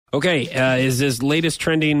Okay, is this latest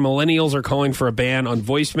trending millennials are calling for a ban on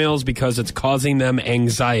voicemails because it's causing them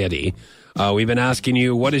anxiety? We've been asking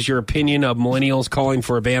you, what is your opinion of millennials calling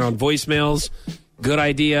for a ban on voicemails? Good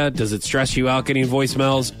idea. Does it stress you out getting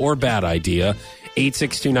voicemails, or bad idea?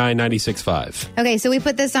 862-996-5. Okay, so we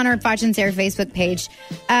put this on our Foch and Sarah Facebook page.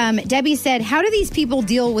 Debbie said, how do these people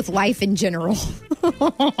deal with life in general?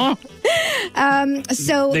 So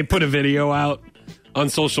they put a video out on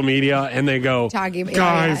social media and they go,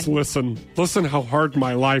 guys, listen how hard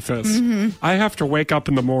my life is. Mm-hmm. I have to wake up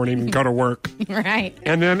in the morning and go to work. Right.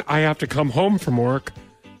 And then I have to come home from work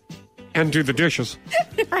and do the dishes.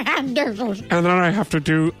 And then I have to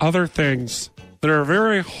do other things that are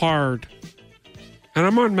very hard. And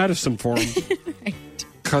I'm on medicine for them.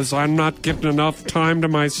 Because I'm not getting enough time to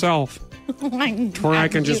myself. Oh my God, where I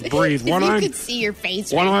can just breathe. If you could see your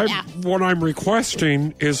face right now. What I'm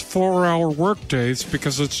requesting is 4-hour work days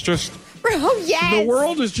because it's just... Oh, yes. The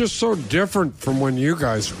world is just so different from when you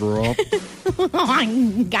guys grew up. Oh, my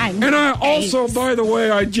God. And I also, by the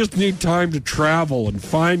way, I just need time to travel and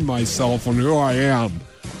find myself and who I am.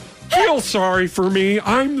 Feel sorry for me.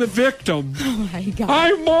 I'm the victim. Oh, my God.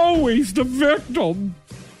 I'm always the victim.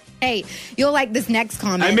 Hey, you'll like this next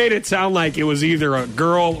comment. I made it sound like it was either a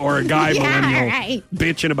girl or a guy millennial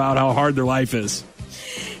bitching about how hard their life is.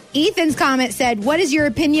 Ethan's comment said, what is your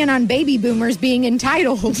opinion on baby boomers being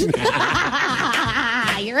entitled? You're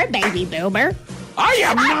a baby boomer. I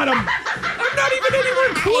am not I'm not even anywhere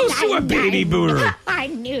close to a baby boomer. I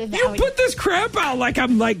knew that. You put this crap out like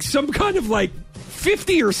I'm like some kind of like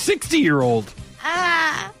 50 or 60-year-old.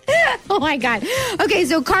 Oh, my God. Okay,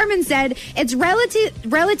 so Carmen said, it's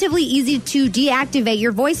relatively easy to deactivate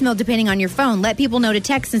your voicemail depending on your phone. Let people know to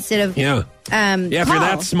text instead of if you're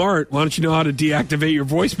that smart, why don't you know how to deactivate your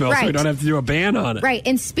voicemail so we don't have to do a ban on it? Right,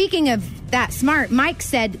 and speaking of that smart, Mike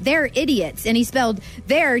said, they're idiots, and he spelled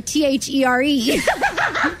they're T-H-E-R-E.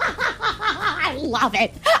 I love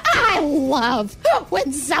it. I love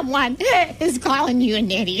when someone is calling you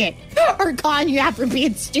an idiot or calling you out for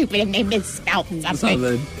being stupid and they misspelled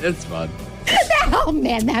something. It's fun. Oh,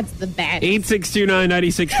 man, that's the best.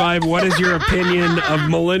 862-996-5. What is your opinion of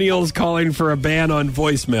millennials calling for a ban on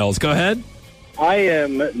voicemails? Go ahead. I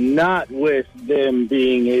am not with them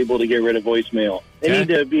being able to get rid of voicemail. They need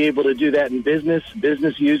to be able to do that in business.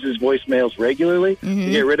 Business uses voicemails regularly. Mm-hmm.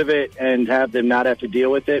 To get rid of it and have them not have to deal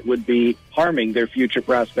with it would be harming their future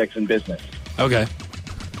prospects in business. Okay.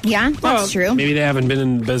 Yeah, that's true. Maybe they haven't been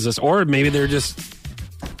in business, or maybe they're just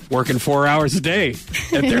working 4 hours a day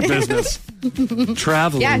at their business.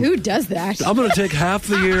 Traveling. Yeah, who does that? I'm going to take half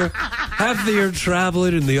the year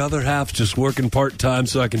traveling and the other half just working part-time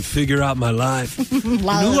so I can figure out my life and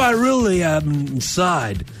who I really am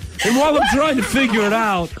inside. And while I'm trying to figure it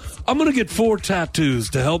out, I'm going to get 4 tattoos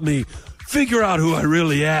to help me figure out who I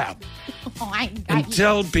really am. And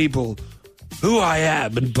tell people who I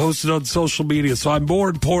am and post it on social media so I'm more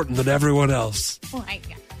important than everyone else. Oh, my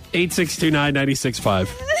God. 862-996-5.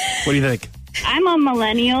 What do you think? I'm a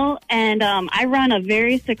millennial, and I run a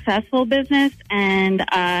very successful business, and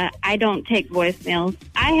I don't take voicemails.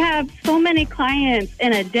 I have so many clients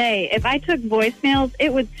in a day. If I took voicemails,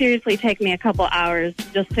 it would seriously take me a couple hours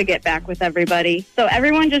just to get back with everybody. So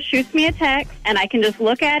everyone just shoots me a text, and I can just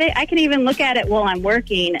look at it. I can even look at it while I'm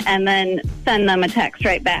working and then send them a text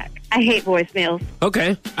right back. I hate voicemails.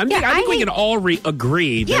 Okay. I think we can all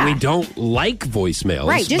agree that we don't like voicemails.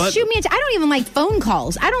 Right. Just shoot me I don't even like phone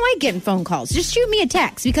calls. I don't like getting phone calls. Just shoot me a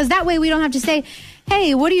text because that way we don't have to say,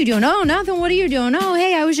 hey, what are you doing? Oh, nothing. What are you doing? Oh,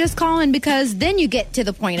 hey, I was just calling, because then you get to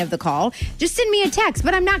the point of the call. Just send me a text.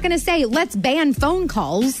 But I'm not going to say, let's ban phone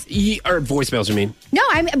calls. Or voicemails, you mean? No,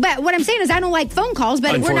 but what I'm saying is I don't like phone calls,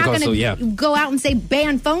 but we're not going to go out and say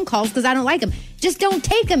ban phone calls because I don't like them. Just don't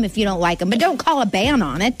take them if you don't like them, but don't call a ban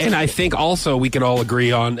on it. And I think also we can all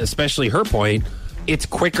agree on, especially her point, it's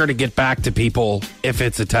quicker to get back to people if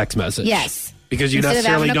it's a text message. Yes. Because you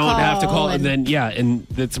necessarily don't have to call, and then, and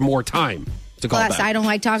it's more time to call back. I don't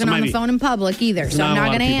like talking on the phone in public either, so I'm not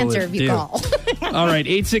going to answer if you call. All right,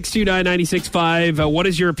 862-996-5. What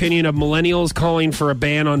is your opinion of millennials calling for a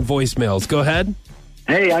ban on voicemails? Go ahead.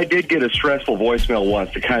 Hey, I did get a stressful voicemail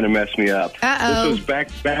once to kind of mess me up. Uh-oh. This was back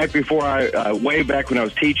before way back when I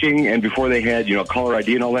was teaching and before they had, caller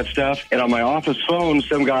ID and all that stuff. And on my office phone,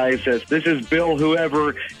 some guy says, this is Bill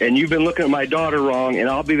whoever, and you've been looking at my daughter wrong, and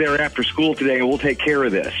I'll be there after school today, and we'll take care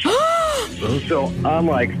of this. So I'm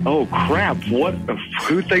like, oh, crap,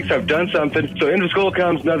 who thinks I've done something? So end of school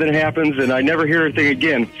comes, nothing happens, and I never hear anything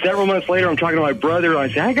again. Several months later, I'm talking to my brother, and I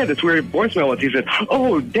say, I got this weird voicemail once. He said,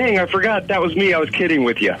 oh, dang, I forgot. That was me. I was kidding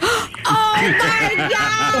with you. Oh, my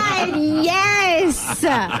God. Yes.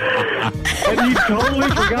 And he totally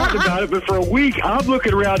forgot about it, but for a week, I'm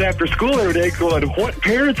looking around after school every day going, what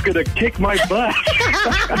parent's going to kick my butt?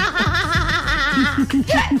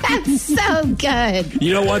 That's so good.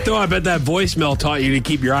 You know what, though? I bet that voicemail taught you to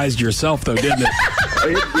keep your eyes to yourself, though, didn't it?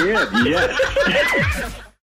 It did, yes.